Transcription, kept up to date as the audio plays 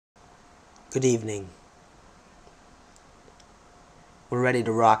Good evening. We're ready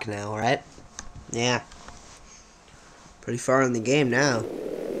to rock now, right? Yeah. Pretty far in the game now.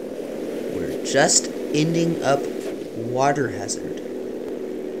 We're just ending up Water Hazard,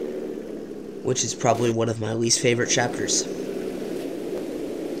 which is probably one of my least favorite chapters.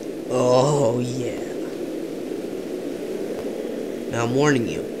 Oh, yeah. Now, I'm warning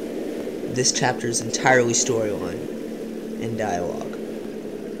you. This chapter is entirely storyline and dialogue.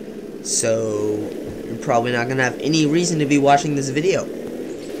 So, you're probably not going to have any reason to be watching this video.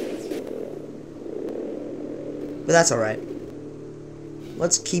 But that's alright.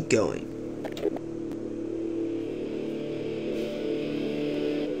 Let's keep going.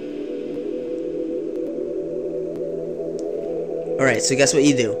 Alright, so guess what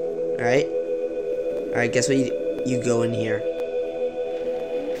you do? Alright? Alright, guess what you do? You go in here.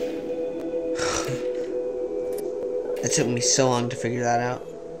 It took me so long to figure that out.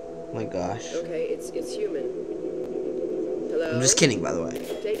 Oh my gosh. Okay, it's human. Hello? I'm just kidding, by the way.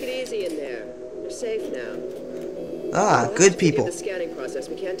 Take it easy in there. You're safe now. Ah, good people. The scanning process.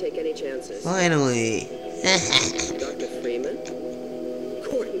 We can't take any chances. Finally. Dr. Freeman?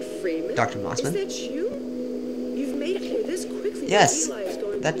 Gordon Freeman? Dr. Mossman? Is that you? You've made it here this quickly. Yes.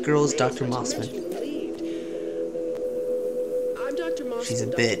 That girl is Dr. Mossman. I'm Dr. Mossman. She's a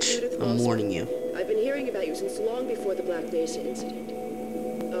bitch. I'm warning you. I've been hearing about you since long before the Black Mesa incident.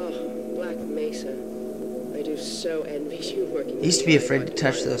 Oh, Black Mesa. I do so envy you working. I used to be afraid to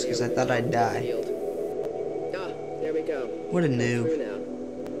touch those because I thought I'd die. Ah, there we go. What a noob.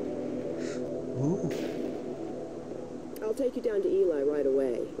 Ooh. I'll take you down to Eli right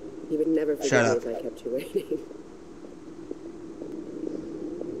away. He would never forgive me if I kept you waiting.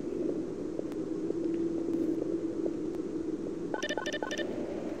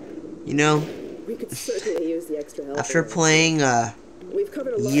 You know, We could certainly use the extra help. after playing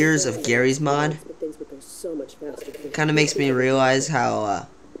years of Gary's mod, it kind of makes me realize how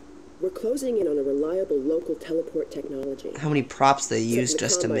we're closing in on a reliable local teleport technology. How many props they use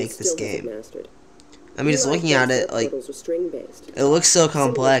just to make this game. I mean, just looking at it, like, it looks so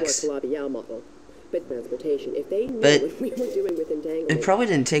complex. But it probably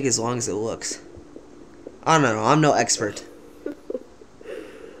didn't take as long as it looks. I don't know, I'm no expert.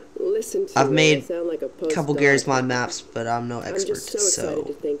 I've made a couple Gary's mod maps, but I'm no expert, I'm just so excited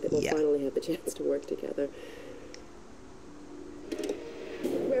to think that we'll yeah. finally have the chance to work together.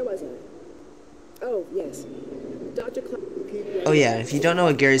 Where was I? Oh, yes. Dr. Oh yeah, if you don't know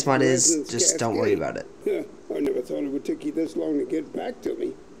what Gary's mod is, just don't worry about it. I never thought it would take you this long to get back to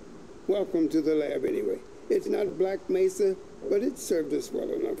me. Welcome to the lab anyway. It's not Black Mesa, but it served us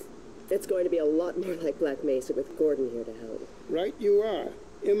well enough. It's going to be a lot more like Black Mesa with Gordon here to help. Right you are.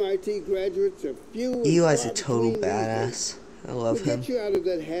 MIT graduates are few. Eli's a total badass. I love him. Get you out of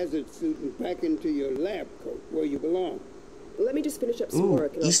that hazard suit and back into your lab coat where you belong. Let me just finish up some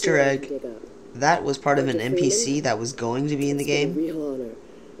work. And Easter egg. That was part of an NPC that was going to be in the game,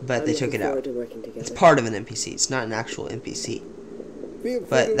 but they took it out. It's part of an NPC. It's not an actual NPC.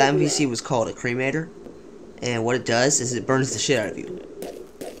 But that NPC was called a cremator, and what it does is it burns the shit out of you.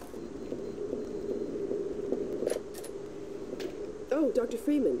 Oh, Dr.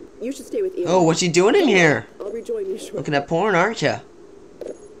 Freeman, you should stay with Eli. Oh, what you doing in here? I'll rejoin you shortly. Looking at porn, aren't you?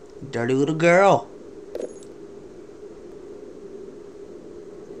 Dirty little girl.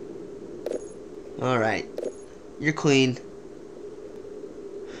 Alright. You're clean.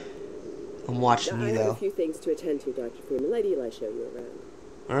 I'm watching you, I have though. a few things to attend to, Dr. Freeman. Let Eli show you around.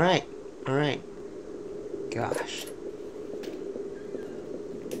 Alright. Alright. Gosh.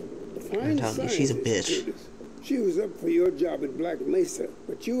 I'm telling you, she's a bitch. She was up for your job at Black Mesa,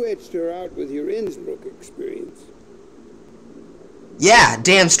 but you edged her out with your Innsbruck experience. Yeah,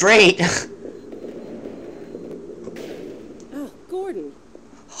 damn straight. Oh, Gordon.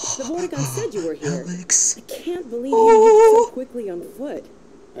 The Vortigaunt said you were here. Alex. I can't believe you moved so quickly on foot.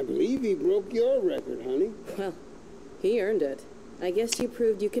 I believe he broke your record, honey. Well, he earned it. I guess you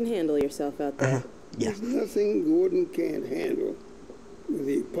proved you can handle yourself out there. Yeah. There's nothing Gordon can't handle, with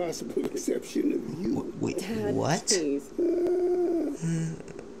the possible exception of you. Wait, Dad, what? Please.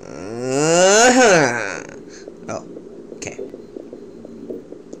 Oh, okay.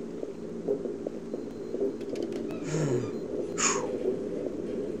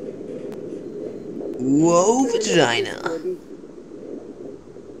 Whoa, vagina.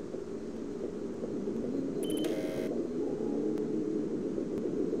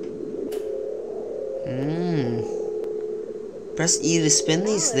 Press E to spin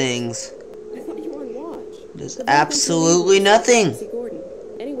these things. I thought you were on watch. There's absolutely nothing.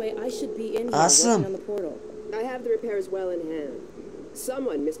 Anyway, I should be in here Awesome. working on the portal. I have the repairs well in hand.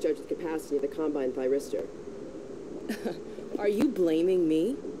 Someone misjudged the capacity of the combine thyristor. Are you blaming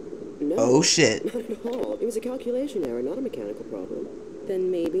me? No. Oh shit. Not at all. It was a calculation error, not a mechanical problem.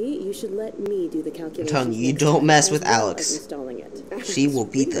 Then maybe you should let me do the calculations. I'm telling you, you next don't time, mess as with well Alex. as installing it. She will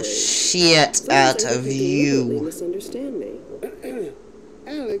beat the Really? shit Sometimes out I of think they deliberately you. misunderstand me.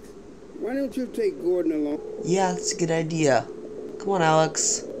 Alex, why don't you take Gordon along? Yeah, that's a good idea. Come on,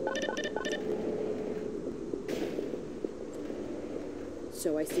 Alex.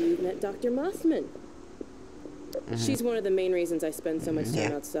 So I see you've met Dr. Mossman. She's one of the main reasons I spend so much time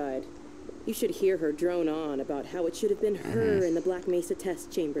Yeah. outside. You should hear her drone on about how it should have been her in the Black Mesa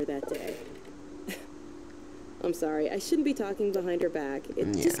test chamber that day. I'm sorry, I shouldn't be talking behind her back.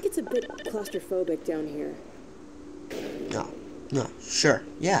 It just gets a bit claustrophobic down here. No, sure.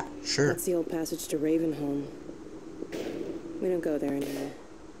 Yeah, sure. That's the old passage to Ravenholm. We don't go there anymore.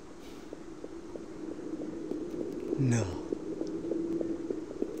 No.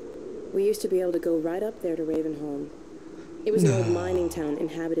 We used to be able to go right up there to Ravenholm. It was an old mining town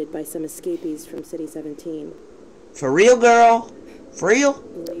inhabited by some escapees from City 17. For real, girl? For real?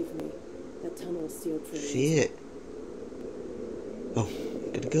 Believe me, that tunnel is sealed for me. Shit. Oh,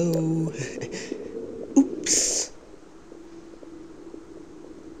 gotta go. Oops.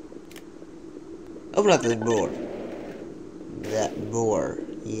 Open up that door. That door.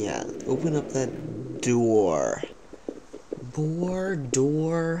 Yeah, open up that door.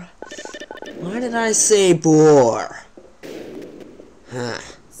 Door. Why did I say bore? Huh.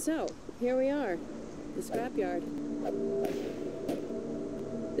 So, here we are. The scrapyard.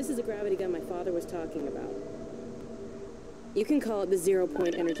 This is a gravity gun my father was talking about. You can call it the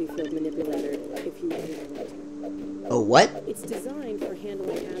zero-point energy field manipulator if you really want to. Oh, what? It's designed for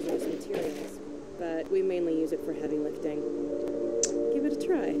handling hazardous materials, but we mainly use it for heavy lifting. Give it a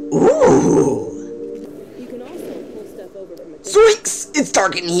try. Ooh! You can also pull stuff over from a distance. Zoinks! It's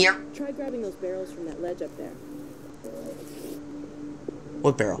dark in here! Try grabbing those barrels from that ledge up there.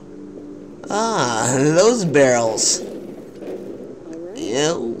 What barrel? Ah, those barrels. Alright.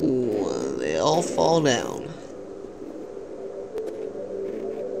 Ew, they all fall down.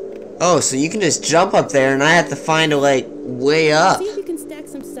 Oh, so you can just jump up there and I have to find a, like, way up. See if you can stack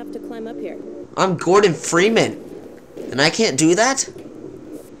some stuff to climb up here. I'm Gordon Freeman. And I can't do that?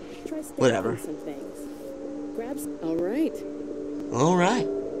 Try stacking Whatever. some things. Grab some. Alright. Alright.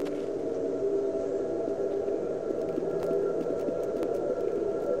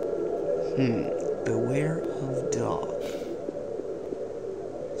 Beware of dog.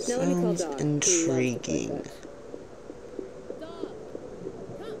 Now let me call Sounds Doc. intriguing. Dog,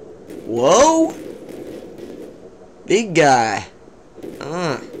 come. Whoa! Big guy.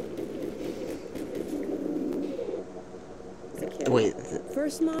 It's a kid. Wait,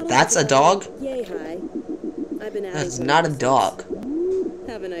 First model. that's is a dog? Yay high. I've been That's adding not a some dog.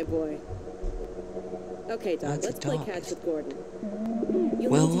 Haven't I, boy? Okay, Doc, That's a let's play dog. catch with Gordon. You'll need to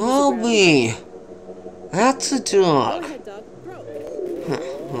Well, use the I'll gravity be. That's a gun. Go dog. ahead, Doc. Throw.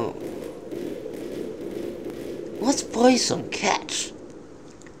 Oh. Let's play some catch.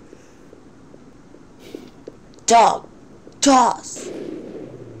 Dog. Toss.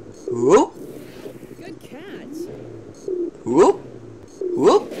 Whoop. Good catch. Whoop.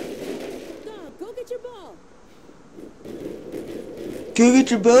 Whoop. Dog, go get your ball. Go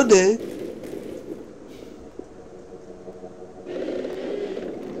get your ball, Dad.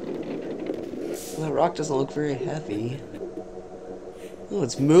 That rock doesn't look very heavy. Oh,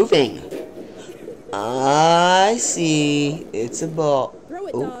 it's moving. I see. It's a ball. Throw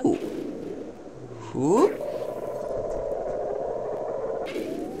it, dog. Ooh. Whoop.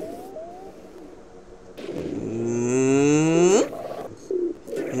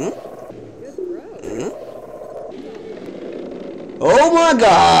 Good throw. Oh my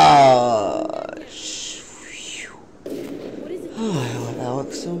gosh! Phew. What is it? Oh, I love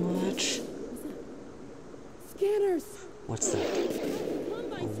Alex so much. Scanners. What's that?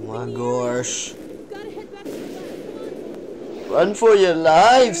 Combines Oh my in the gosh. area. Gotta head back to the lab. Come Run for your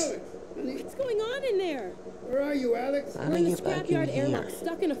lives! Alex, on. What's going on in there? where are you, Alex? How We're do in I the get back in scrapyard here? airlock,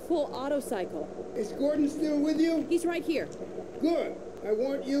 stuck in a full auto cycle. Is Gordon still with you? He's right here. Good. I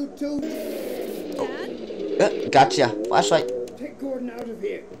want you to Dad? Gotcha. Flashlight. take Gordon out of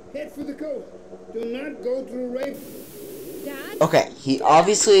here. Head for the coast. Do not go through Raven. Dad? Okay, he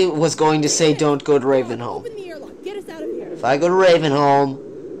obviously was going to say don't go to Ravenholm. Open the airlock. Get us out of here. If I go to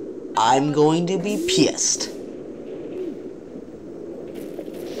Ravenholm, I'm going to be pissed.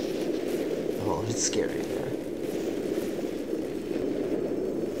 Oh, it's scary in there.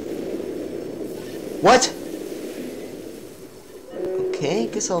 What? Okay,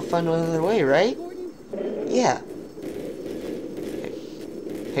 guess I'll find another way, right? Gordon? Yeah.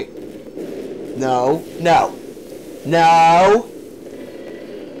 Hey. No. No. No.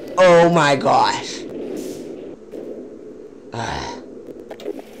 Oh my gosh.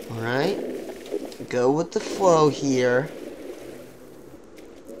 Alright. Go with the flow here.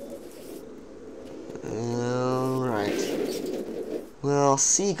 Alright. Well,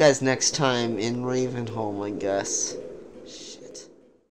 see you guys next time in Ravenholm, I guess.